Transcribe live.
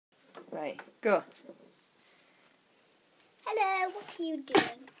Right, go. Hello, what are you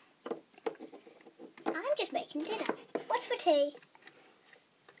doing? I'm just making dinner. What's for tea?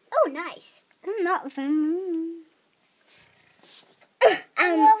 Oh, nice. Not fun.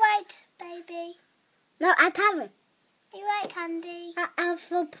 Are you alright, baby? No, I haven't. Are you alright, Candy? I'll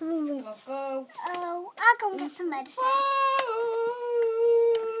feel poorly. Go, go. Oh, I'll go and get some medicine.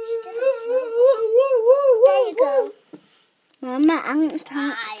 There you go. Mama, I'm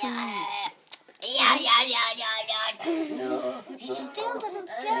tired. She still doesn't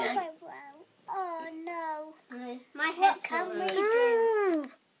feel very well. Oh, no. My What can we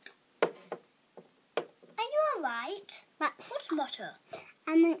do? Are you alright? What's the matter?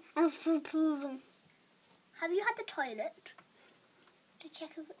 And then I'll feel poorly. Have you had the toilet to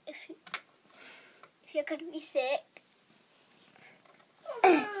check if you're going to be sick?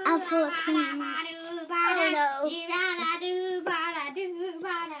 I'll feel sick. Oh no.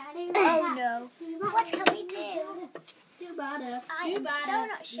 Oh no. What can we do? I am so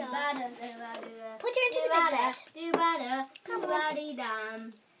not sure. Put her into the bed. Come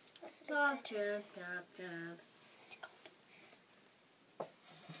on.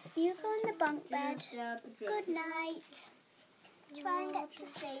 You go in the bunk bed. Good night. Try and get to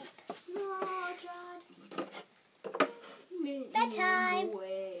sleep. Bedtime.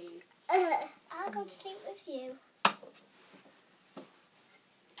 I'll go to sleep with you. I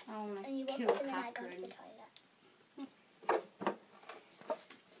want And you to won't kill and then I go to the Catherine. toilet.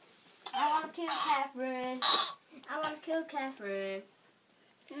 I want to kill Catherine. I want to kill Catherine.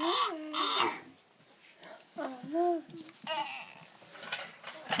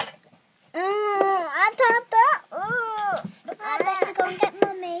 I thought that. I better go and get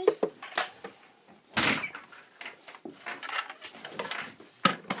Mummy.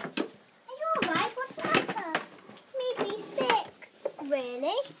 Are you alright? What's the matter? Me be sick.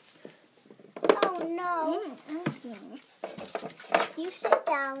 Really? Oh no. You sit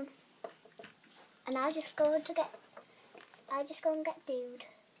down. And I'll just go and get dude.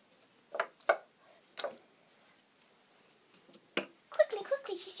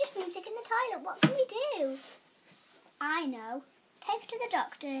 Quickly, she's just been sick in the toilet. What can we do? I know. Take her to the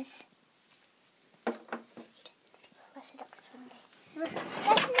doctors. Where's the doctor from?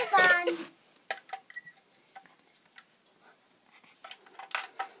 Get in the van.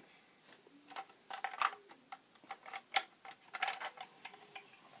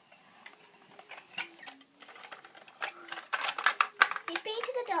 You've been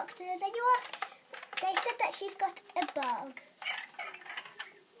to the doctors and they said that she's got a bug.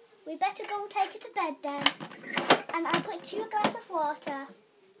 We better go and take her to bed then. And I'll put you a glass of water.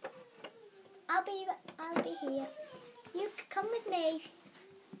 I'll be here. You come with me.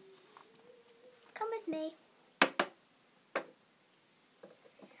 Come with me.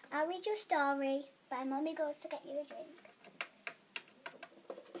 I'll read you a story while Mummy goes to get you a drink.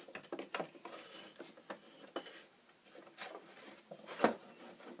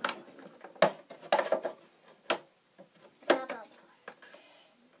 Blah, blah, blah.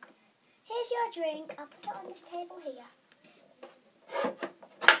 Here's your drink. I'll put it on this table here.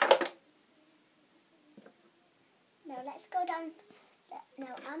 No, let's go down. No,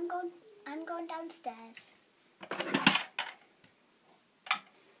 I'm going downstairs.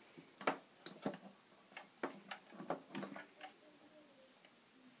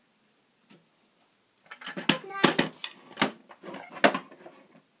 Good night.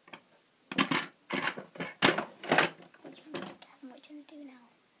 What do you want to do now?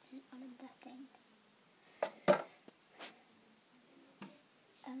 On the thing.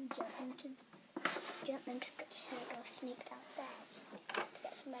 Do you want them to go sneak downstairs to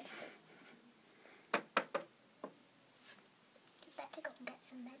get some medicine? You better go and get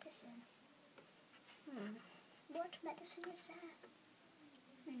some medicine. What medicine is there?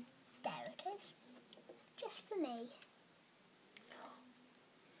 There it is. Just for me.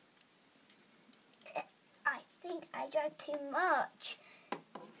 I think I drank too much.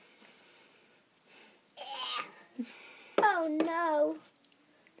 Oh no.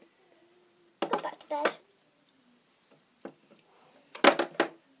 Go back to bed.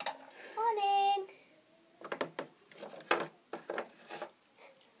 Morning.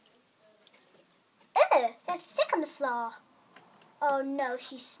 Ugh, there's sick on the floor. Oh no,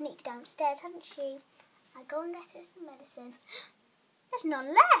 she's sneaked downstairs, hasn't she? I go and get her some medicine. There's none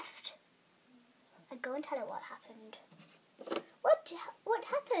left. I go and tell her what happened. What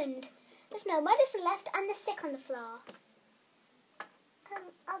happened? There's no medicine left and they're sick on the floor.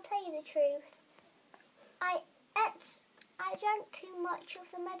 I'll tell you the truth. I drank too much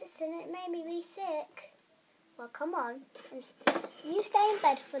of the medicine. It made me really sick. Well, come on. You stay in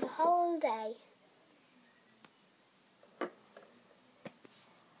bed for the whole day.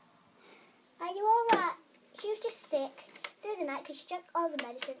 Are you alright? She was just sick through the night because she drank all the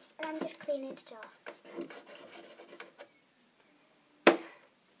medicine, and I'm just cleaning stuff.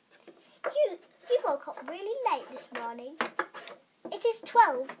 You woke up really late this morning. It is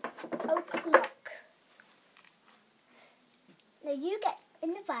 12 o'clock. Now you get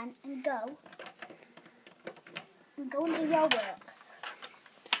in the van and go and do your work.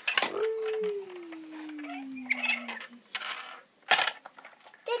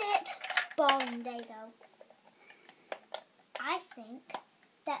 Did it? Boring day though. I think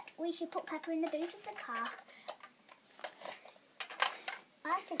that we should put Peppa in the boot of the car.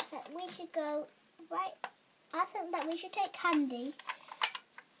 I think that we should go right. I think that we should take Candy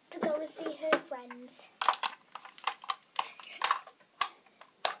to go and see her friends.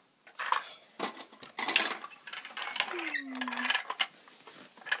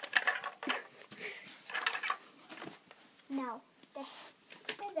 No, they're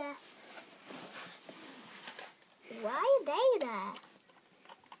there. Why are they there?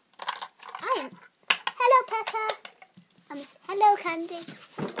 Hello, Peppa. Hello, Candy.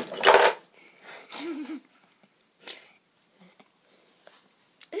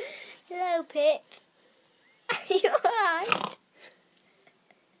 Hello, Pip. Are you alright?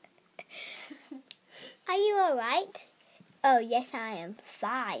 Are you alright? Oh, yes, I am.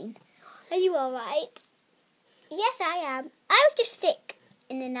 Fine. Are you alright? Yes, I am. I was just sick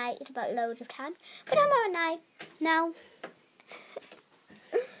in the night about loads of time, but I'm alright now.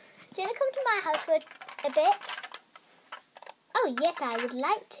 Do you want to come to my house for a bit? Oh, yes, I would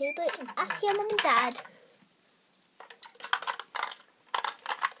like to, but ask your mum and dad.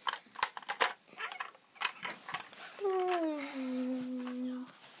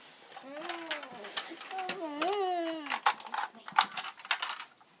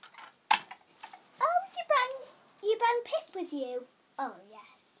 You bring Pip with you? Oh,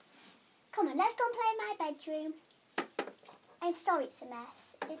 yes. Come on, let's go and play in my bedroom. I'm sorry it's a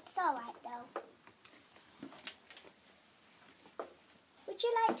mess. It's all right, though. Would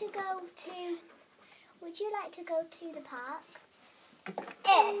you like to go to the park?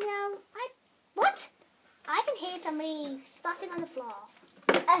 No. What? I can hear somebody spotting on the floor.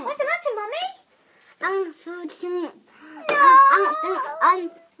 What's the matter, Mummy? I'm food. No! I'm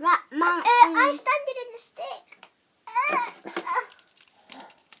standing in the stick.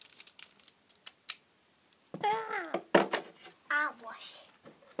 Wash.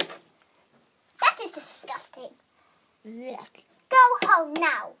 That is disgusting. Look. Go home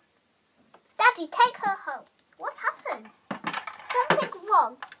now. Daddy, take her home. What's happened? Something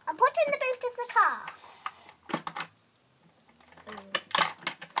wrong. I put her in the boot of the car.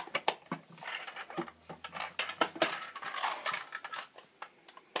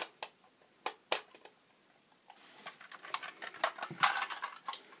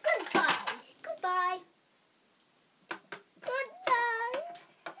 Goodbye.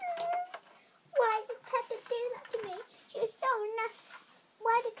 Why did Peppa do that to me? She's so nasty.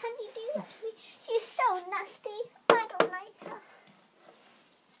 Why did Candy do that to me? She's so nasty. I don't like her.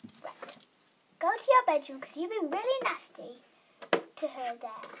 Right. Go to your bedroom because you've been really nasty to her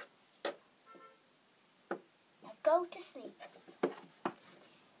there. Now go to sleep.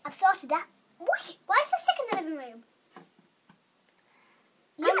 I've sorted that. Why is there sick in the living room?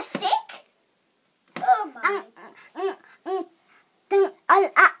 You were sick? Oh my.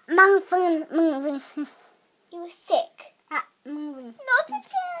 You were sick? Not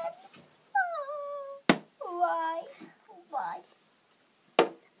again. Oh, why?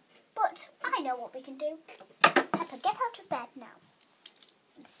 But I know what we can do. Peppa, get out of bed now.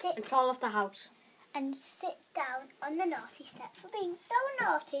 And fall off the house. And sit down on the naughty step for being so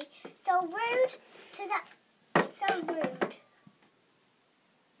naughty, so rude to that. So rude.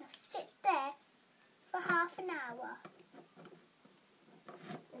 Now sit there for half an hour.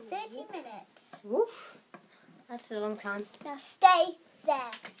 30 minutes. Woof. That's a long time. Now stay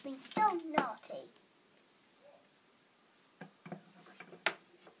there. Being so naughty.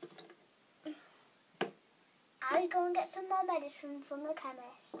 I'll go and get some more medicine from the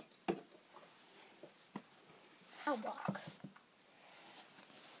chemist. I'll walk.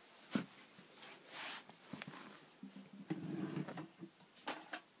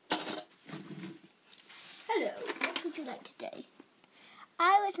 Hello, what would you like today?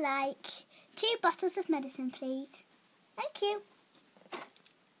 I would like 2 bottles of medicine, please. Thank you.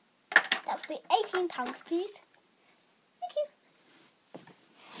 That would be £18, please. Thank you.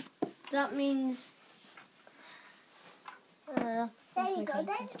 That means... there you go,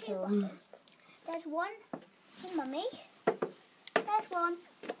 there's 2 bottles. There's one Oh, Mummy. There's one.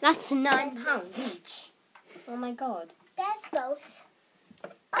 That's £9 each. Oh my god. There's both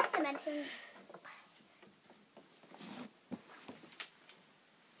of the medicine.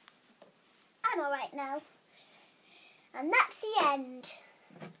 I'm alright now. And that's the end.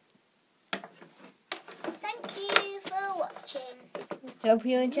 Thank you for watching. Hope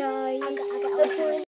you enjoy. I got